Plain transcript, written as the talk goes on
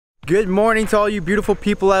Good morning to all you beautiful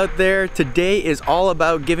people out there. Today is all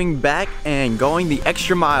about giving back and going the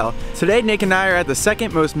extra mile. Today, Nick and I are at the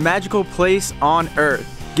second most magical place on earth,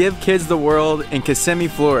 Give Kids the World in Kissimmee,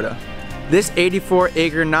 Florida. This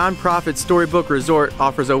 84-acre nonprofit storybook resort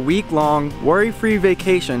offers a week-long, worry-free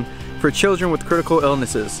vacation for children with critical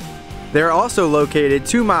illnesses. They are also located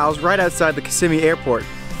 2 miles right outside the Kissimmee Airport.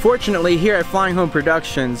 Fortunately, here at Flying Home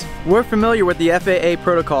Productions, we're familiar with the FAA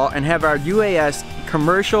protocol and have our UAS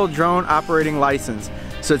commercial drone operating license,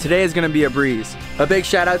 so today is going to be a breeze. A big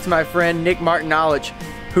shout out to my friend Nick Martinovich,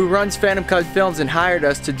 who runs Phantom Cut Films and hired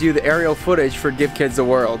us to do the aerial footage for Give Kids the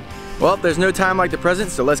World. Well, there's no time like the present,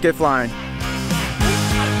 so let's get flying.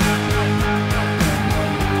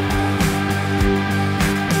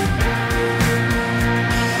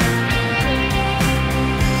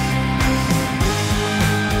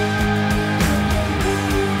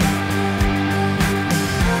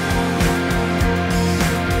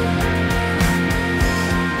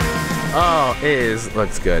 Oh,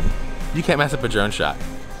 looks good. You can't mess up a drone shot.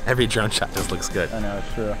 Every drone shot just looks good. I know,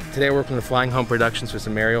 it's true. Today we're working with Flying Home Productions for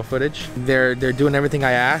some aerial footage. They're doing everything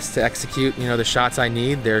I asked to execute, the shots I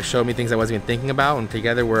need. They're showing me things I wasn't even thinking about, and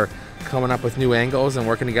together we're coming up with new angles and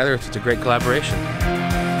working together. It's a great collaboration.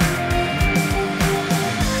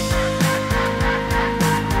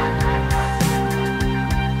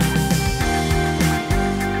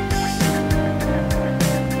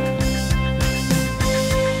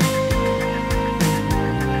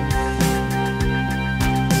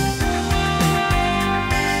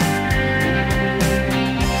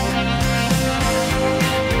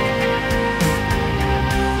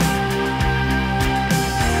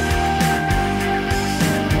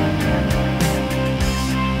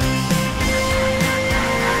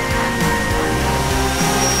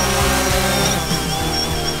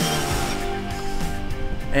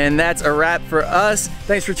 And that's a wrap for us.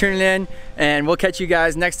 Thanks for tuning in, and we'll catch you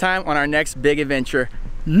guys next time on our next big adventure.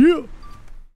 Yeah!